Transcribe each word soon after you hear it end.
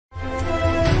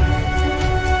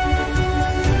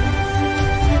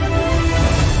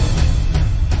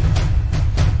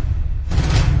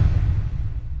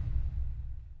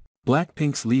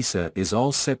Blackpink's Lisa is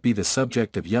all set be the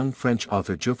subject of young French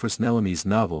author Geoffrey Nellamy's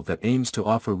novel that aims to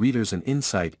offer readers an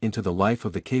insight into the life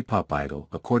of the K-pop idol.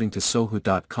 According to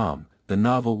Sohu.com, the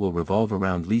novel will revolve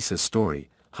around Lisa's story,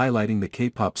 highlighting the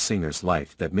K-pop singer's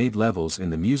life that made levels in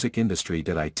the music industry.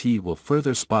 It will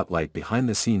further spotlight behind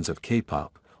the scenes of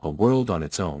K-pop, a world on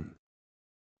its own.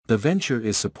 The venture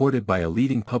is supported by a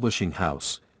leading publishing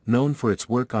house, known for its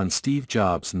work on Steve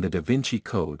Jobs and the Da Vinci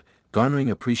Code,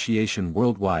 garnering appreciation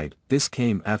worldwide. This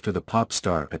came after the pop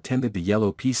star attended the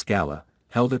Yellow Peace Gala,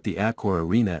 held at the Accor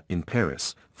Arena in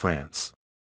Paris, France.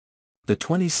 The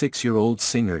 26-year-old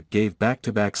singer gave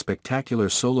back-to-back spectacular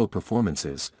solo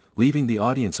performances, leaving the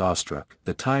audience awestruck.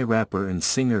 The Thai rapper and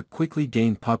singer quickly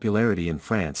gained popularity in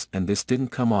France, and this didn't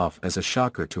come off as a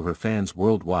shocker to her fans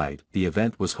worldwide. The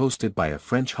event was hosted by a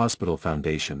French hospital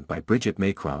foundation by Brigitte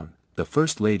Macron, the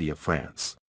First Lady of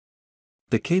France.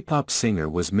 The K-pop singer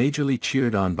was majorly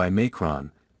cheered on by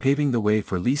Macron, paving the way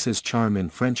for Lisa's charm in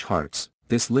French hearts.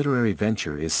 This literary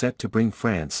venture is set to bring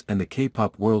France and the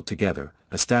K-pop world together,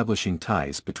 establishing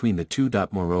ties between the two.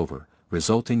 Moreover,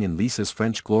 resulting in Lisa's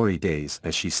French glory days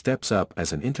as she steps up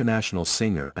as an international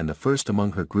singer and the first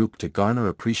among her group to garner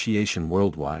appreciation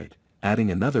worldwide, adding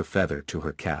another feather to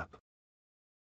her cap.